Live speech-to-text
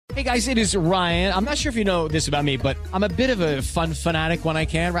Hey guys, it is Ryan. I'm not sure if you know this about me, but I'm a bit of a fun fanatic when I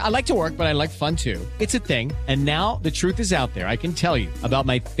can. I like to work, but I like fun too. It's a thing. And now the truth is out there. I can tell you about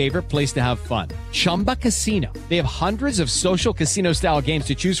my favorite place to have fun. Chumba Casino. They have hundreds of social casino style games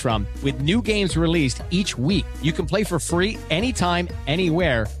to choose from with new games released each week. You can play for free anytime,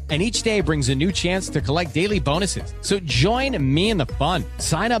 anywhere. And each day brings a new chance to collect daily bonuses. So join me in the fun.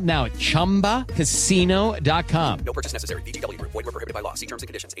 Sign up now at ChumbaCasino.com. No purchase necessary. VGW Group. Void where prohibited by law. See terms and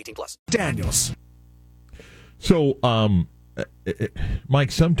conditions. 18+. Daniels. So,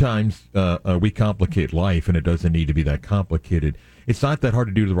 Mike, sometimes we complicate life, and it doesn't need to be that complicated. It's not that hard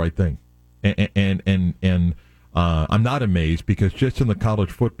to do the right thing. And I'm not amazed because just in the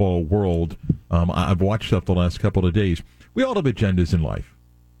college football world, I've watched stuff the last couple of days. We all have agendas in life.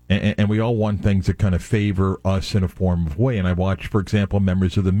 And we all want things that kind of favor us in a form of way. And I watched, for example,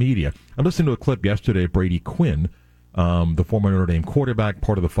 members of the media. I listened to a clip yesterday of Brady Quinn, the former Notre Dame quarterback,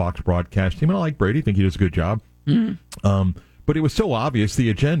 part of the Fox broadcast team. And I like Brady. I think he does a good job. Mm-hmm. But it was so obvious, the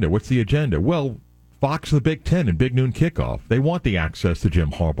agenda. What's the agenda? Well, Fox, the Big Ten, and Big Noon Kickoff. They want the access to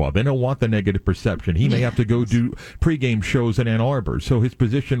Jim Harbaugh. They don't want the negative perception. He may have to go do pregame shows in Ann Arbor. So his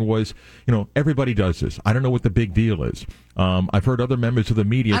position was, everybody does this. I don't know what the big deal is. I've heard other members of the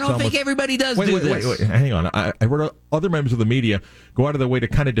media. I don't think everybody does do this. Wait, hang on. I heard other members of the media go out of their way to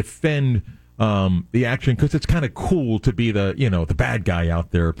kind of defend the action because it's kind of cool to be the bad guy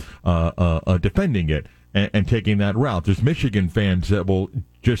out there defending it. And taking that route. There's Michigan fans that will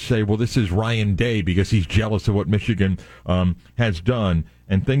just say, well, this is Ryan Day because he's jealous of what Michigan has done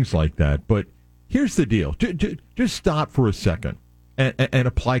and things like that. But here's the deal. Just stop for a second and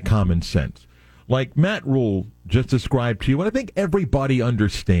apply common sense. Like Matt Rule just described to you, and I think everybody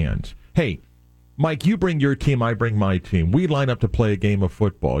understands. Hey, Mike, you bring your team, I bring my team. We line up to play a game of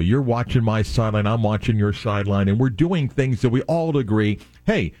football. You're watching my sideline, I'm watching your sideline, and we're doing things that we all agree,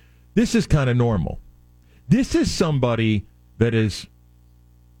 hey, this is kind of normal. This is somebody that has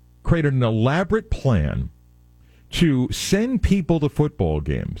created an elaborate plan to send people to football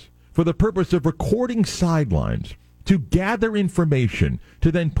games for the purpose of recording sidelines, to gather information,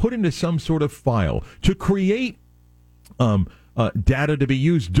 to then put into some sort of file, to create data to be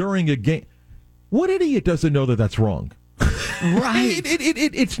used during a game. What idiot doesn't know that that's wrong? Right.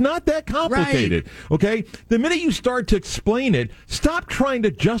 It's not that complicated, right. Okay? The minute you start to explain it, stop trying to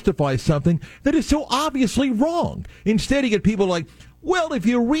justify something that is so obviously wrong. Instead, you get people like, well, if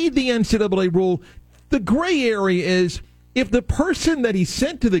you read the NCAA rule, the gray area is if the person that he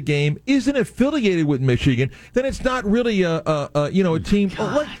sent to the game isn't affiliated with Michigan, then it's not really a team.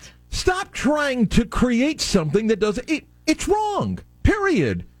 Stop trying to create something that doesn't. It's wrong.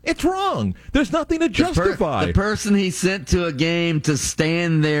 Period. It's wrong. There's nothing to justify. The person he sent to a game to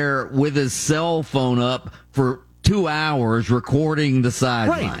stand there with his cell phone up for 2 hours recording the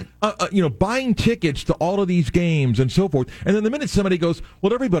sideline. Right. Buying tickets to all of these games and so forth. And then the minute somebody goes,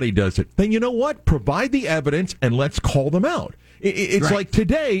 well, everybody does it, then you know what? Provide the evidence and let's call them out. It's right. Like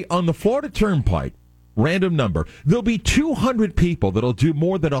today on the Florida Turnpike, random number, there'll be 200 people that'll do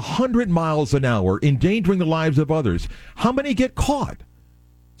more than 100 miles an hour, endangering the lives of others. How many get caught?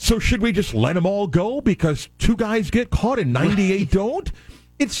 So should we just let them all go because 2 guys get caught and 98 don't?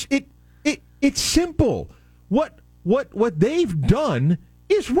 It's simple. What they've done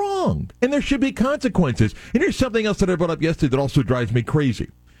is wrong, and there should be consequences. And here's something else that I brought up yesterday that also drives me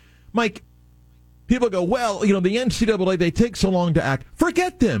crazy. Mike, people go, well, the NCAA, they take so long to act.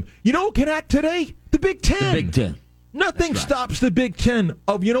 Forget them. You know who can act today? The Big Ten. The Big Ten. Nothing stops the Big Ten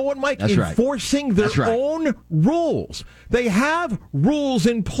of, you know what, Mike? That's enforcing their own rules. They have rules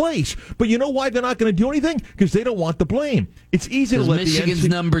in place. But you know why they're not going to do anything? Because they don't want the blame. It's easy to let Michigan's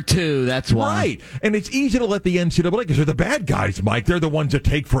number 2, that's why. Right. And it's easy to let the NCAA, because they're the bad guys, Mike. They're the ones that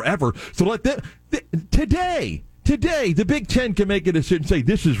take forever. So let them. Today, the Big Ten can make a decision and say,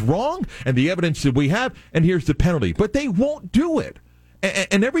 this is wrong, and the evidence that we have, and here's the penalty. But they won't do it.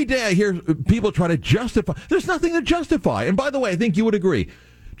 And every day I hear people try to justify. There's nothing to justify. And by the way, I think you would agree.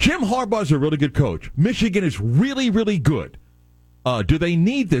 Jim Harbaugh's a really good coach. Michigan is really, really good. Do they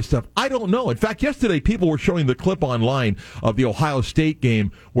need this stuff? I don't know. In fact, yesterday people were showing the clip online of the Ohio State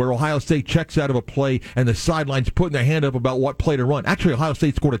game where Ohio State checks out of a play and the sidelines putting their hand up about what play to run. Actually, Ohio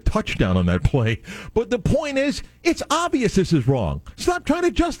State scored a touchdown on that play. But the point is, it's obvious this is wrong. Stop trying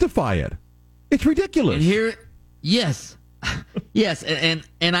to justify it. It's ridiculous. And here, yes. Yes,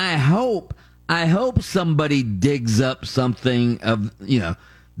 and I hope somebody digs up something of the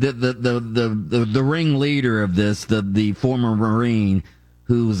ringleader of this, the former Marine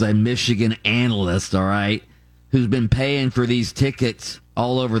who's a Michigan analyst, all right, who's been paying for these tickets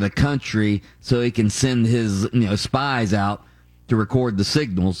all over the country so he can send his spies out to record the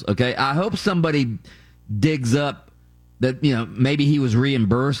signals. Okay, I hope somebody digs up that maybe he was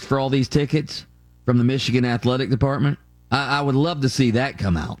reimbursed for all these tickets from the Michigan Athletic Department. I would love to see that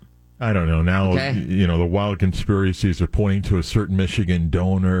come out. I don't know. Now, okay. The wild conspiracies are pointing to a certain Michigan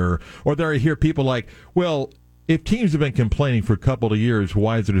donor. Or there I hear people like, well, if teams have been complaining for a couple of years,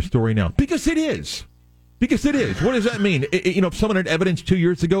 why is it a story now? Because it is. Because it is. What does that mean? If someone had evidence 2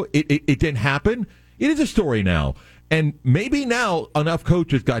 years ago, it didn't happen, it is a story now. And maybe now enough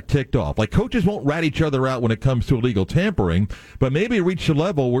coaches got ticked off. Like, coaches won't rat each other out when it comes to illegal tampering, but maybe it reached a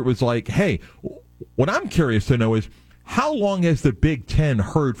level where it was like, hey, what I'm curious to know is, how long has the Big Ten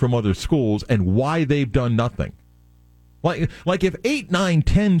heard from other schools and why they've done nothing? Like if 8, 9,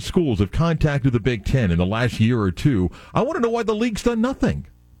 10 schools have contacted the Big Ten in the last year or two, I want to know why the league's done nothing.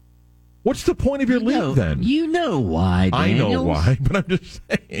 What's the point of your league then? You know why, Daniels. I know why, but I'm just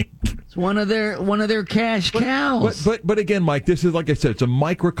saying. It's one of their cash cows. But again, Mike, this is, like I said, it's a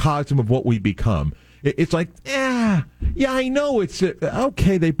microcosm of what we become. It's like, yeah, I know it's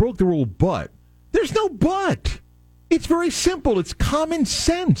okay, they broke the rule, but there's no but. It's very simple. It's common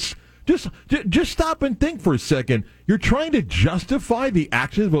sense. Just stop and think for a second. You're trying to justify the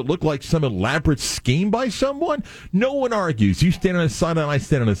actions of what look like some elaborate scheme by someone? No one argues. You stand on the sideline, I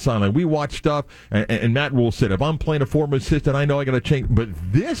stand on the sideline. We watch stuff, and Matt Rule said, if I'm playing a former assistant, I know I got to change. But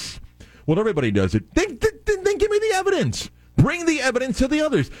this, well, everybody does it. Then give me the evidence. Bring the evidence to the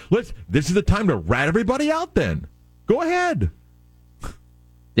others. This is the time to rat everybody out then. Go ahead.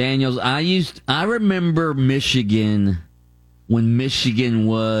 Daniels, I remember Michigan when Michigan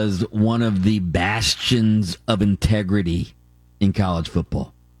was one of the bastions of integrity in college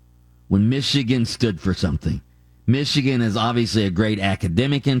football. When Michigan stood for something. Michigan is obviously a great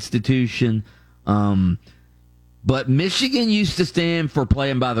academic institution, but Michigan used to stand for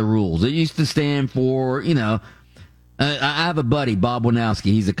playing by the rules. It used to stand for, I have a buddy, Bob Winowski.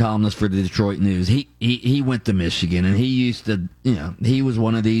 He's a columnist for the Detroit News. He went to Michigan, and he used to, he was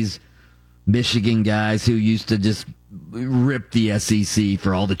one of these Michigan guys who used to just rip the SEC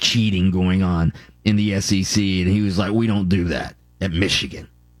for all the cheating going on in the SEC. And he was like, we don't do that at Michigan.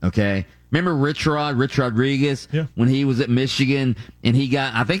 Okay. Remember Rich Rodriguez when he was at Michigan, and he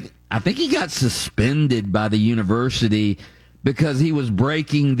got, I think he got suspended by the university because he was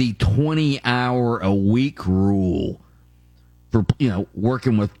breaking the 20-hour-a-week rule for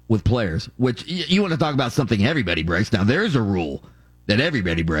working with players, which you want to talk about something everybody breaks. Now, there's a rule that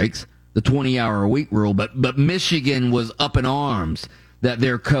everybody breaks, the 20-hour-a-week rule, but Michigan was up in arms that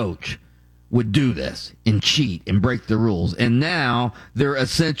their coach would do this and cheat and break the rules. And now they're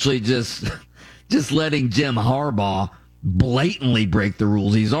essentially just letting Jim Harbaugh blatantly break the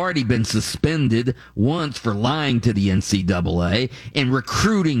rules. He's already been suspended once for lying to the NCAA and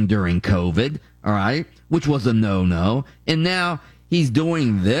recruiting during COVID, all right, which was a no-no. And now he's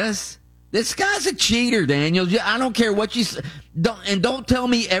doing this. This guy's a cheater, Daniels. I don't care what you say. Don't tell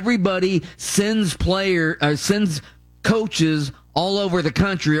me everybody sends coaches all over the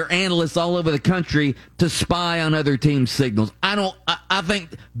country or analysts all over the country to spy on other teams' signals. I think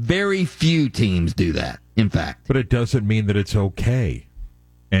very few teams do that, in fact. But it doesn't mean that it's okay.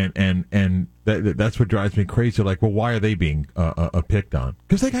 And that's what drives me crazy. Like, well, why are they being picked on?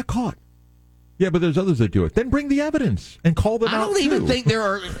 Because they got caught. Yeah, but there's others that do it. Then bring the evidence and call them out. I don't even think there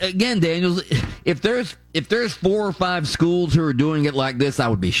are. Again, Daniels, if there's 4 or 5 schools who are doing it like this, I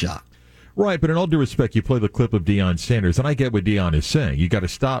would be shocked. Right, but in all due respect, you play the clip of Deion Sanders, and I get what Deion is saying. You got to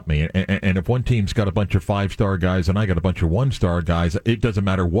stop me. And if one team's got a bunch of 5-star guys and I got a bunch of 1-star guys, it doesn't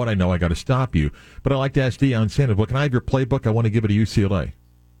matter what I know. I got to stop you. But I like to ask Deion Sanders, well, can I have your playbook? I want to give it to UCLA.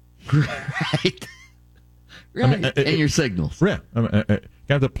 Right. Right. I mean, and your signals. Yeah.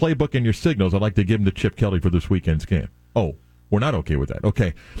 Have the playbook and your signals. I'd like to give them to Chip Kelly for this weekend's game. Oh, we're not okay with that.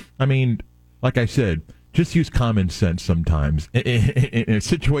 Okay. I mean, like I said, just use common sense sometimes in a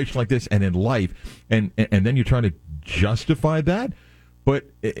situation like this and in life, and then you're trying to justify that. But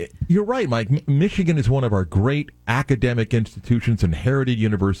you're right, Mike. Michigan is one of our great academic institutions and heritage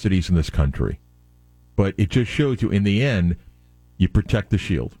universities in this country. But it just shows you, in the end, you protect the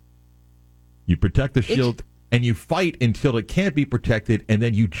shield. You protect the shield, and you fight until it can't be protected, and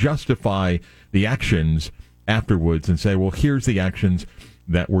then you justify the actions afterwards and say, well, here's the actions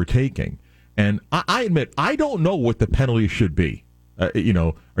that we're taking. And I admit, I don't know what the penalties should be. Are you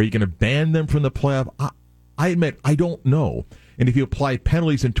going to ban them from the playoff? I admit, I don't know. And if you apply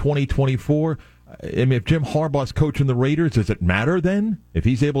penalties in 2024, I mean, if Jim Harbaugh's coaching the Raiders, does it matter then? If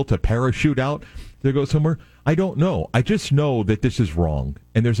he's able to parachute out to go somewhere? I don't know. I just know that this is wrong.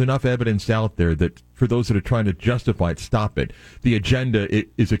 And there's enough evidence out there that for those that are trying to justify it, stop it. The agenda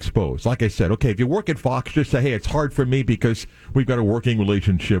is exposed. Like I said, okay, if you work at Fox, just say, hey, it's hard for me because we've got a working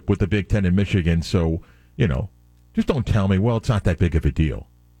relationship with the Big Ten in Michigan. So, just don't tell me, well, it's not that big of a deal.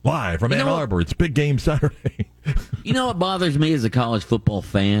 Live from Ann Arbor, it's big game Saturday. You know what bothers me as a college football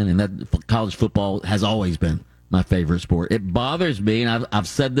fan, and that college football has always been my favorite sport. It bothers me, and I've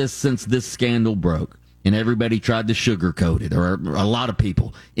said this since this scandal broke, and everybody tried to sugarcoat it, or a lot of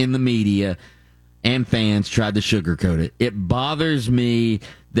people in the media and fans tried to sugarcoat it. It bothers me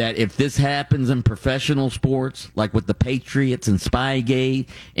that if this happens in professional sports, like with the Patriots and Spygate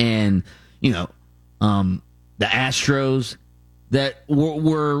and, the Astros, that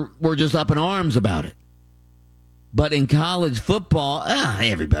we're just up in arms about it. But in college football,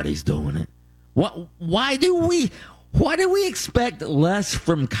 everybody's doing it. Why do we expect less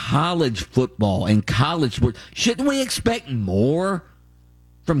from college football and college sports? Shouldn't we expect more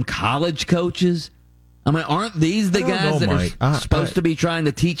from college coaches? I mean, aren't these the guys that are supposed to be trying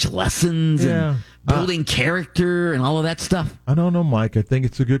to teach lessons and building character and all of that stuff? I don't know, Mike. I think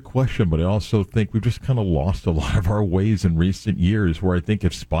it's a good question, but I also think we've just kind of lost a lot of our ways in recent years, where I think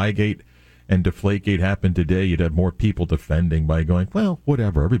if Spygate and Deflategate happened today, you'd have more people defending by going, well,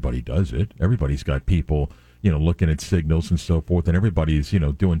 whatever, everybody does it. Everybody's got people, looking at signals and so forth, and everybody's,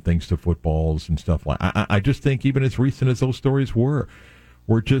 doing things to footballs and stuff like that. I just think even as recent as those stories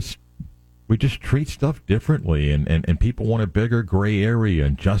we just treat stuff differently, and people want a bigger gray area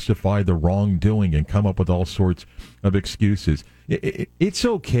and justify the wrongdoing and come up with all sorts of excuses. It's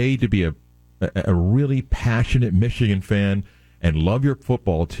okay to be a really passionate Michigan fan and love your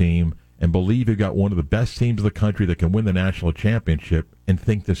football team and believe you've got one of the best teams in the country that can win the national championship and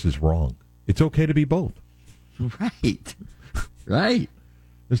think this is wrong. It's okay to be both. Right.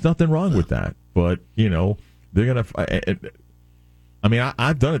 There's nothing wrong with that. But, they're going to... I mean,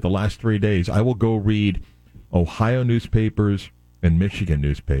 I've done it the last 3 days. I will go read Ohio newspapers and Michigan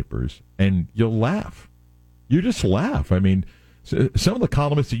newspapers, and you'll laugh. You just laugh. I mean, some of the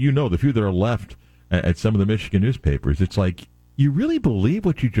columnists that the few that are left at some of the Michigan newspapers, it's like, you really believe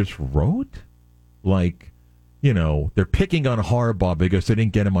what you just wrote? Like, they're picking on Harbaugh because they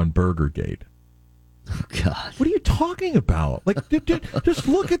didn't get him on Burgergate. Oh, God. What are you talking about? Like, just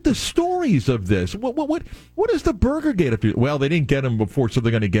look at the stories of this. What is the Burgergate? Well, they didn't get him before, so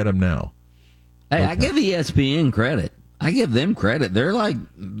they're going to get him now. Hey, okay. I give ESPN credit. I give them credit.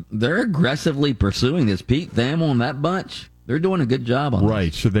 They're aggressively pursuing this. Pete Thamel and that bunch, they're doing a good job on this.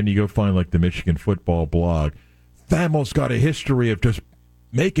 Right. So then you go find like the Michigan football blog. Thamel's got a history of just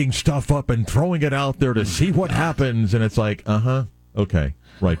making stuff up and throwing it out there to see what happens, and it's like, okay.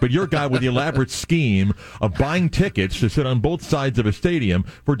 Right, but your guy with the elaborate scheme of buying tickets to sit on both sides of a stadium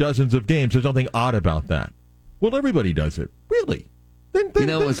for dozens of games, there's nothing odd about that. Well, everybody does it. Really? Then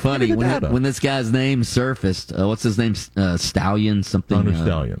what's funny? When this guy's name surfaced, what's his name? Stallion something? Connor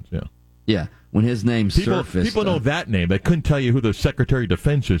Stallions, yeah. Yeah, when his name surfaced. People know that name. They couldn't tell you who the Secretary of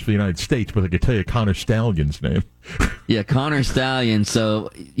Defense is for the United States, but they could tell you Connor Stallion's name. Yeah, Connor Stallion.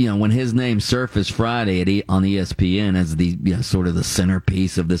 So, when his name surfaced Friday on ESPN as the sort of the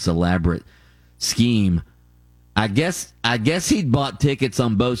centerpiece of this elaborate scheme, I guess he'd bought tickets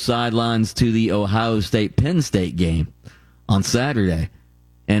on both sidelines to the Ohio State-Penn State game on Saturday.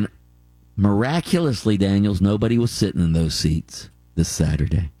 And miraculously, Daniels, nobody was sitting in those seats this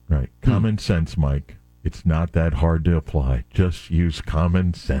Saturday. Right. Common sense, Mike. It's not that hard to apply. Just use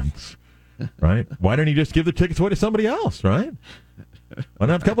common sense. Right? Why don't you just give the tickets away to somebody else, right? Why not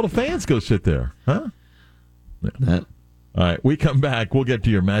have a couple of fans go sit there? Huh? Yeah. All right. We come back. We'll get to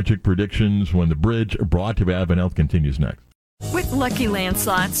your magic predictions when the bridge brought to you by Advent Health continues next. With Lucky Land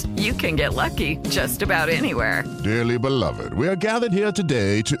Slots, you can get lucky just about anywhere. Dearly beloved, we are gathered here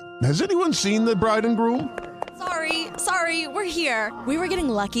today to... Has anyone seen the bride and groom? Sorry, we're here. We were getting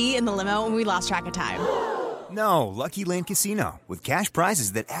lucky in the limo and we lost track of time. No, Lucky Land Casino, with cash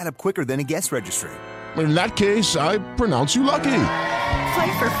prizes that add up quicker than a guest registry. In that case, I pronounce you lucky.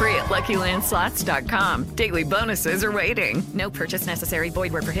 Play for free at LuckyLandSlots.com. Daily bonuses are waiting. No purchase necessary.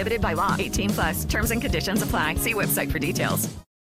 Void where prohibited by law. 18+. Terms and conditions apply. See website for details.